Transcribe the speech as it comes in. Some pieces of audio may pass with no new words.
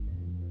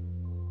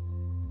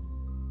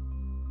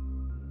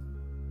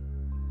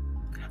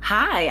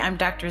Hi, I'm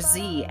Dr.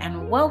 Z,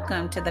 and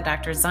welcome to the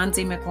Dr.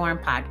 Zanzi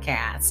McLaurin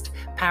podcast,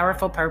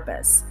 Powerful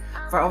Purpose.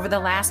 For over the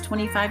last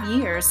 25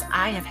 years,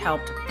 I have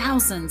helped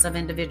thousands of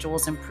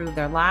individuals improve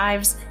their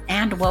lives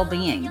and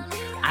well-being.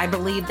 I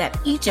believe that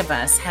each of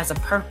us has a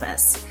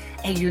purpose,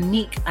 a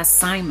unique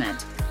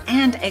assignment,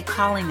 and a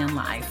calling in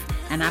life,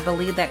 and I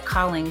believe that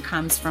calling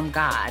comes from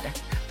God.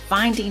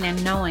 Finding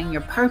and knowing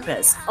your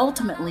purpose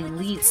ultimately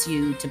leads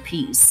you to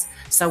peace.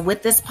 So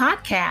with this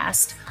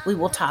podcast, we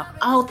will talk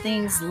all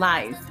things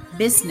life,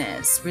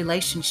 business,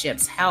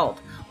 relationships,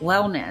 health,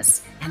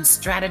 wellness, and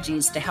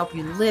strategies to help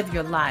you live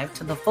your life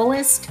to the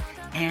fullest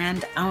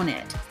and own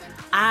it.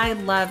 I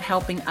love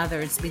helping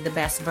others be the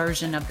best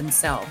version of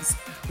themselves.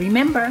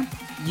 Remember,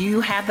 you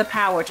have the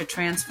power to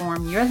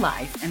transform your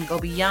life and go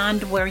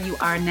beyond where you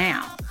are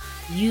now.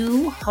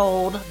 You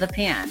hold the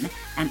pen,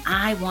 and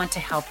I want to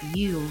help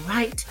you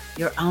write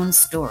your own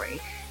story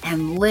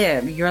and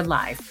live your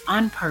life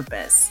on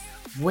purpose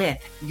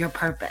with your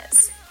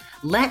purpose.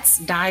 Let's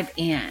dive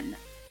in.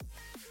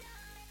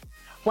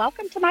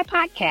 Welcome to my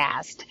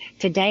podcast.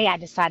 Today I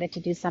decided to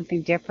do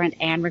something different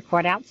and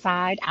record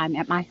outside. I'm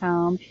at my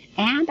home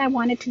and I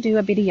wanted to do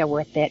a video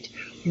with it,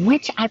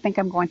 which I think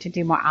I'm going to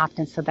do more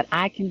often so that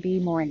I can be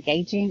more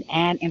engaging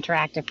and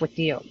interactive with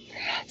you.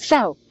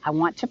 So I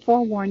want to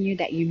forewarn you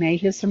that you may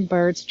hear some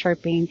birds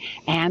chirping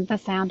and the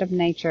sound of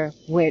nature,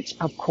 which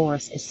of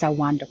course is so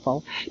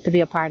wonderful to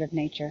be a part of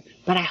nature.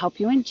 But I hope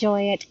you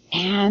enjoy it,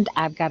 and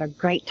I've got a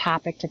great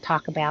topic to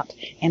talk about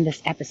in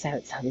this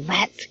episode. So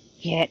let's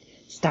get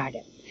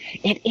started.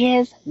 It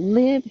is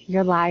live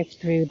your life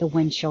through the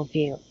windshield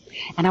view.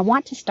 And I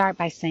want to start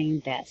by saying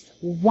this.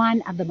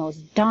 One of the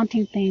most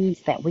daunting things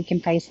that we can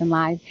face in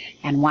life,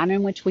 and one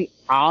in which we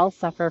all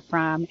suffer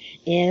from,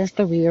 is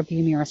the rear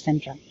view mirror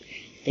syndrome.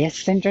 This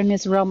syndrome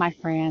is real, my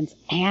friends,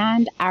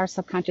 and our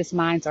subconscious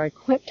minds are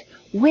equipped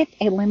with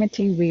a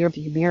limiting rear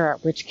view mirror,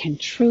 which can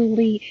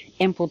truly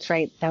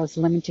infiltrate those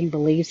limiting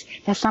beliefs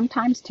that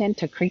sometimes tend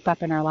to creep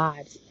up in our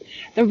lives.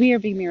 The rear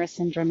view mirror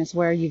syndrome is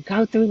where you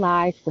go through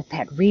life with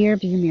that rear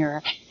view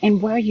mirror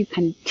and where you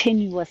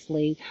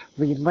continuously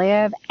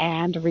relive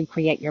and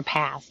recreate your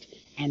past.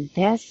 And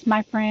this,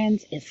 my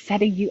friends, is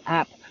setting you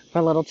up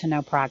for little to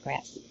no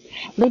progress.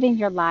 Living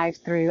your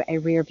life through a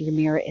rear view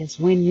mirror is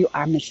when you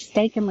are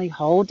mistakenly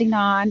holding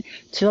on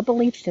to a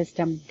belief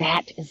system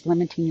that is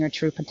limiting your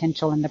true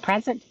potential in the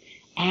present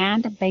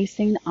and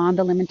basing on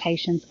the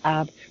limitations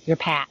of your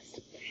past.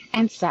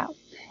 And so,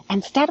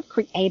 instead of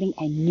creating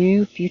a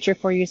new future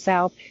for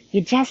yourself,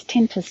 you just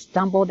tend to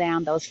stumble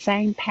down those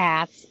same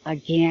paths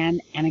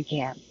again and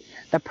again.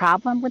 The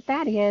problem with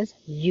that is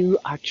you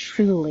are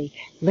truly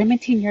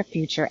limiting your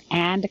future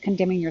and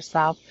condemning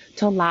yourself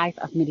to a life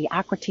of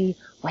mediocrity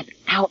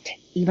without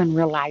even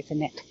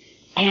realizing it.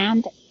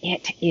 And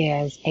it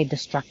is a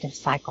destructive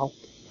cycle,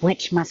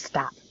 which must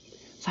stop.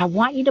 So I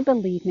want you to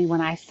believe me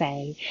when I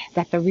say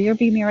that the rear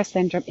view mirror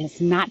syndrome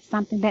is not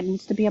something that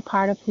needs to be a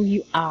part of who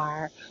you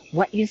are,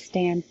 what you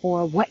stand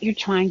for, what you're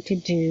trying to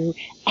do,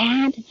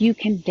 and you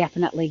can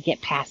definitely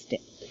get past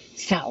it.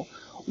 So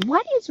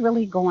what is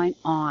really going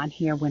on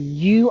here when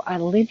you are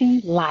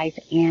living life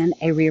in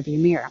a rear view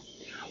mirror?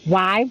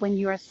 Why, when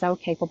you are so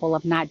capable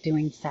of not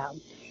doing so?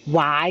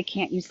 Why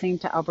can't you seem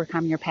to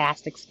overcome your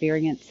past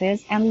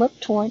experiences and look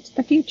towards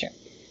the future?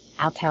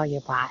 I'll tell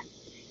you why.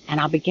 And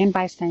I'll begin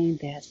by saying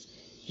this.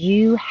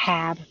 You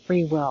have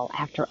free will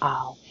after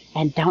all,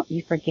 and don't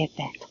you forget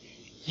that.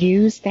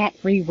 Use that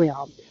free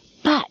will.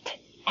 But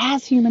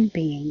as human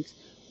beings,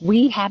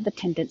 we have the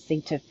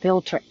tendency to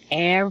filter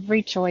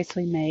every choice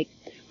we make,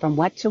 from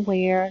what to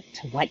wear,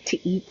 to what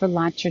to eat for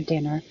lunch or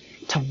dinner,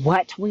 to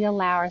what we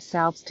allow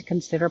ourselves to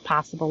consider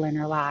possible in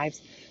our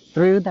lives,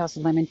 through those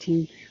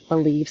limiting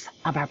beliefs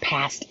of our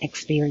past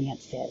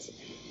experiences.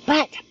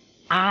 But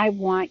I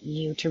want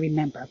you to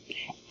remember,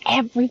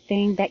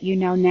 everything that you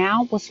know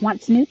now was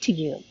once new to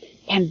you.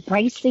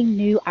 Embracing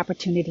new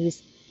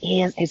opportunities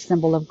is a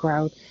symbol of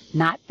growth,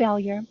 not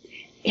failure.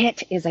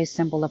 It is a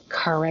symbol of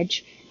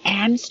courage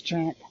and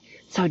strength.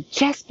 So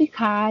just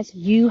because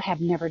you have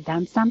never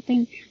done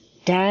something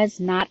does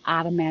not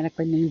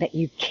automatically mean that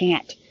you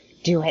can't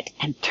do it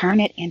and turn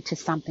it into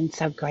something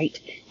so great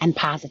and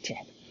positive.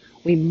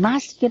 We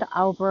must get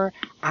over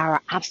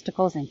our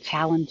obstacles and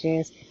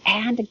challenges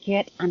and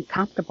get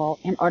uncomfortable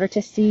in order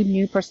to see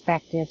new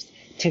perspectives,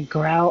 to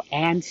grow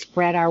and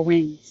spread our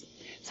wings.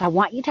 So I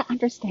want you to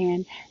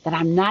understand that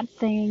I'm not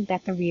saying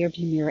that the rear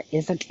view mirror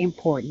isn't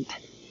important,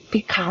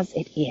 because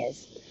it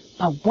is.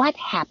 But what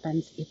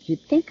happens if you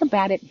think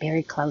about it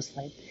very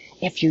closely?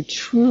 If you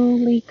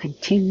truly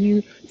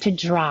continue to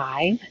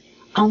drive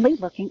only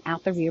looking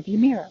out the rear view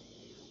mirror,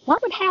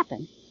 what would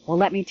happen? Well,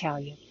 let me tell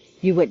you.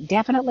 You would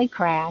definitely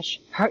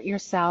crash, hurt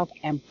yourself,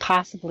 and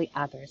possibly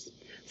others.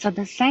 So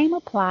the same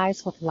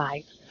applies with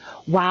life.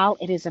 While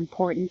it is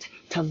important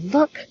to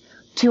look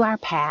to our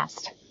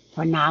past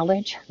for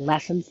knowledge,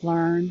 lessons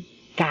learned,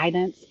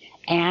 guidance,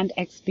 and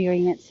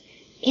experience,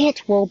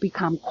 it will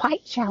become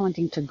quite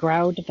challenging to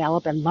grow,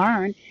 develop, and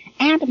learn,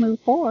 and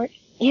move forward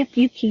if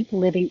you keep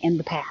living in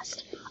the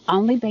past,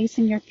 only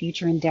basing your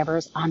future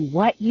endeavors on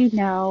what you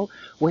know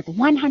with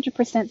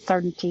 100%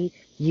 certainty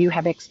you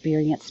have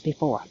experienced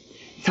before.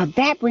 So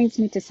that brings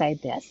me to say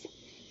this.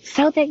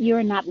 So that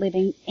you're not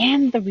living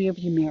in the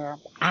rearview mirror,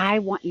 I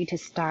want you to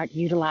start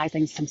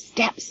utilizing some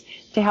steps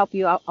to help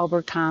you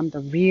overcome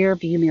the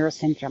rearview mirror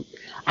syndrome.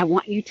 I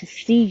want you to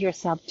see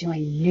yourself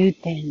doing new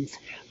things,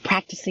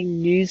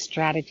 practicing new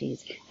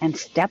strategies, and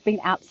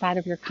stepping outside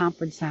of your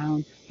comfort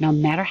zone, no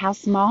matter how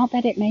small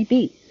that it may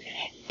be.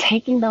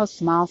 Taking those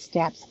small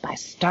steps by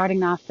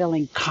starting off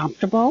feeling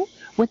comfortable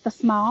with the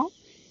small,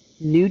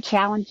 new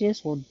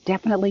challenges will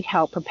definitely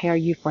help prepare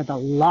you for the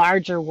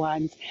larger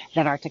ones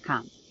that are to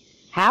come.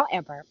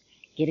 However,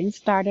 getting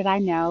started, I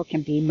know,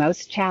 can be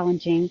most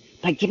challenging,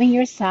 but giving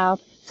yourself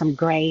some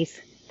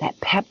grace,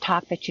 that pep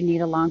talk that you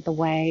need along the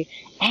way,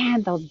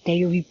 and those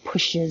daily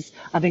pushes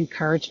of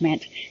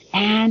encouragement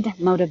and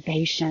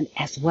motivation,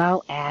 as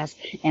well as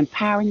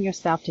empowering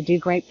yourself to do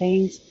great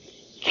things,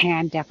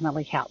 can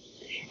definitely help.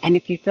 And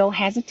if you feel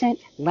hesitant,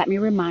 let me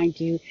remind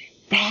you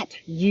that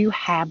you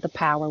have the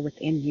power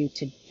within you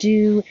to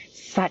do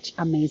such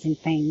amazing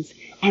things,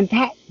 and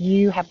that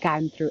you have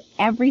gotten through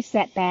every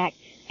setback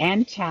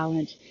and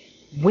challenge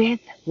with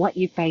what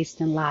you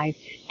faced in life,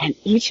 and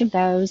each of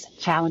those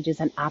challenges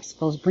and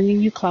obstacles bringing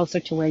you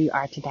closer to where you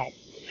are today.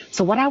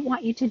 So what I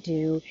want you to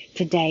do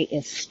today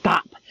is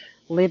stop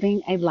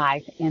living a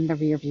life in the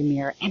rearview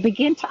mirror and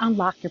begin to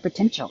unlock your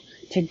potential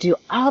to do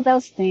all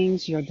those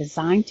things you're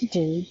designed to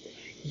do.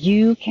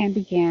 You can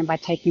begin by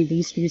taking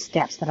these few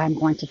steps that I'm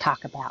going to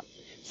talk about.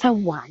 So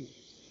 1,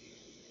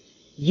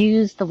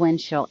 use the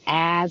windshield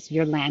as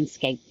your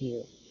landscape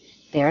view.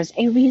 There's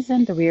a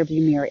reason the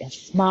rearview mirror is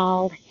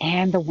small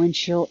and the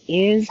windshield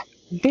is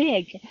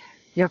big.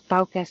 Your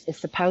focus is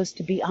supposed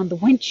to be on the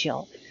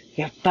windshield.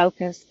 Your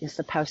focus is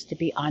supposed to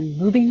be on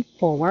moving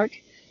forward.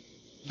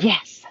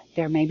 Yes,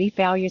 there may be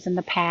failures in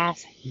the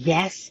past.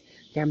 Yes,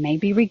 there may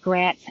be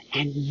regrets.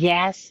 And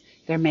yes,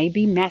 there may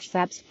be mess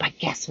ups. But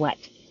guess what?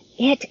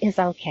 It is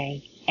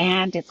okay.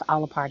 And it's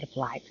all a part of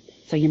life.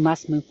 So you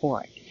must move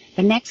forward.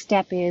 The next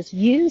step is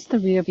use the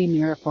rearview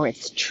mirror for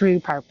its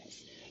true purpose.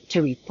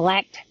 To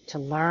reflect, to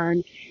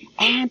learn,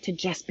 and to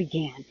just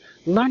begin.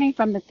 Learning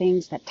from the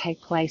things that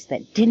take place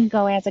that didn't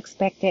go as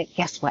expected,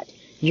 guess what?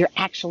 You're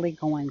actually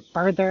going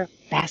further,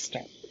 faster.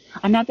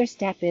 Another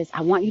step is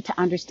I want you to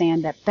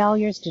understand that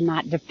failures do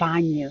not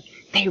define you.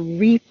 They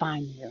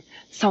refine you.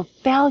 So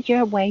fail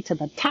your way to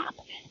the top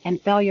and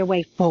fail your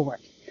way forward.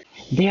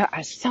 There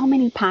are so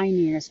many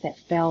pioneers that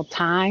failed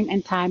time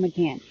and time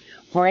again.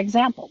 For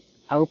example,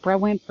 Oprah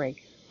Winfrey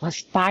was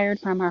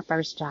fired from her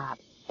first job.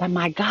 But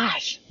my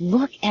gosh,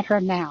 look at her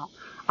now.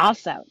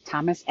 Also,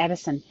 Thomas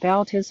Edison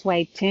failed his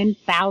way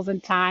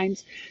 10,000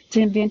 times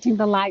to inventing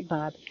the light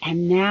bulb.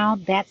 And now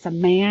that's a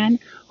man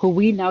who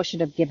we know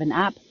should have given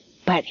up,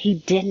 but he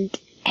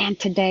didn't. And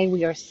today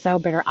we are so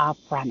better off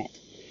from it.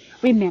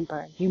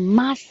 Remember, you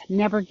must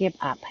never give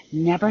up.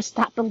 Never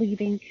stop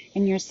believing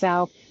in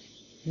yourself.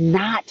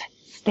 Not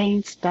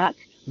staying stuck,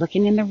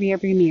 looking in the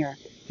rearview mirror.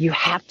 You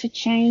have to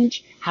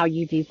change how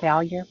you view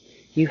failure.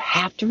 You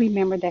have to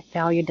remember that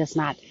failure does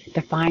not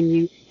define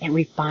you. It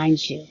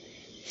refines you.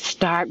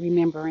 Start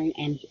remembering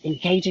and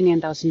engaging in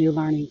those new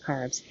learning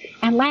curves.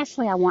 And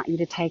lastly, I want you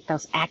to take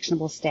those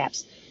actionable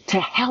steps to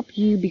help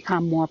you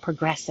become more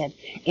progressive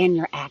in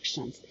your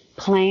actions.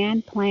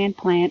 Plan,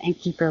 and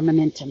keep your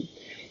momentum.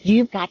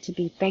 You've got to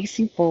be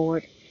facing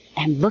forward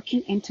and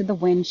looking into the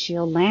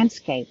windshield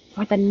landscape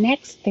for the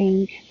next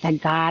thing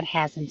that God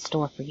has in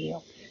store for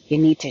you. You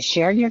need to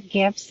share your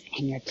gifts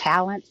and your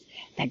talents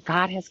that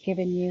God has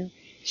given you.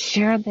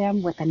 Share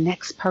them with the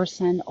next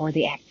person or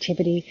the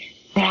activity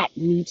that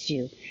needs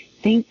you.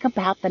 Think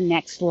about the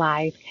next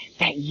life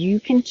that you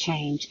can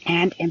change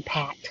and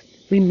impact.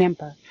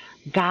 Remember,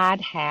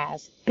 God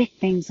has big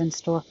things in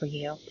store for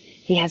you.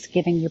 He has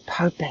given you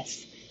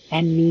purpose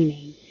and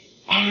meaning.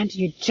 And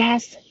you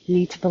just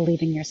need to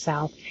believe in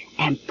yourself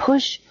and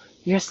push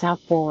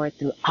yourself forward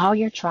through all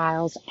your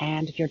trials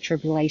and your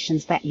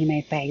tribulations that you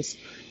may face.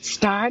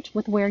 Start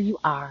with where you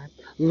are.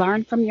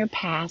 Learn from your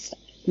past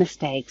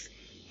mistakes,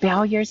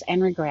 failures,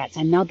 and regrets,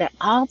 and know that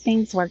all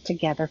things work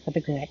together for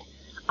the good.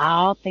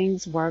 All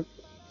things work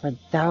for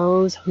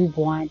those who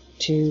want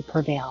to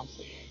prevail.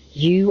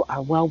 You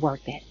are well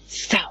worth it.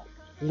 So,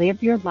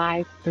 live your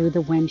life through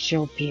the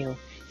windshield view.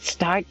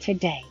 Start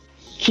today.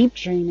 Keep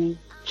dreaming.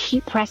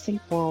 Keep pressing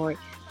forward.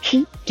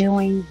 Keep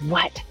doing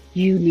what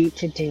you need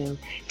to do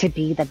to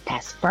be the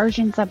best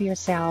versions of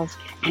yourselves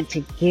and to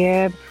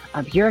give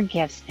of your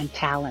gifts and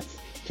talents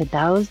to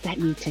those that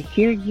need to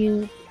hear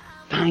you,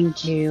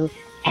 find you,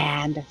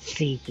 and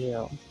see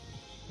you.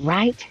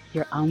 Write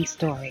your own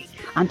story.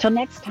 Until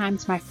next time,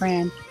 my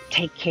friend,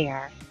 take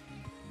care.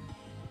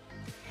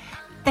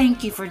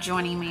 Thank you for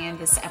joining me in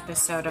this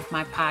episode of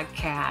my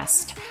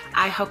podcast.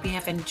 I hope you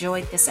have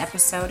enjoyed this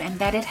episode and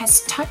that it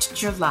has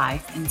touched your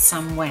life in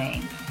some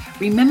way.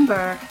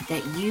 Remember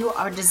that you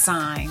are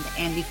designed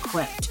and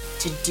equipped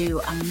to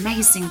do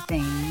amazing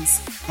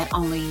things that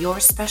only your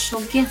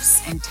special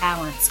gifts and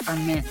talents are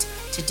meant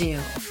to do.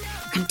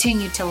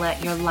 Continue to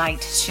let your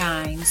light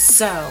shine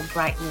so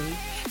brightly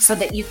so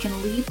that you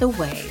can lead the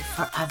way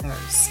for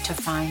others to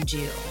find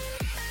you.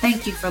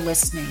 Thank you for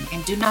listening,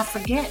 and do not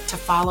forget to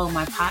follow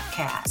my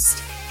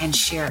podcast and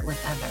share it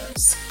with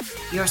others.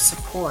 Your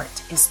support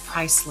is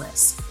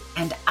priceless,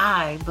 and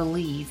I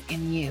believe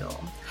in you.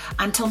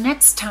 Until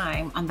next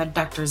time on the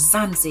Dr.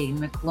 Zanzi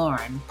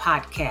McLaurin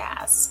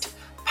podcast,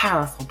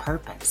 Powerful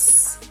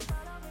Purpose.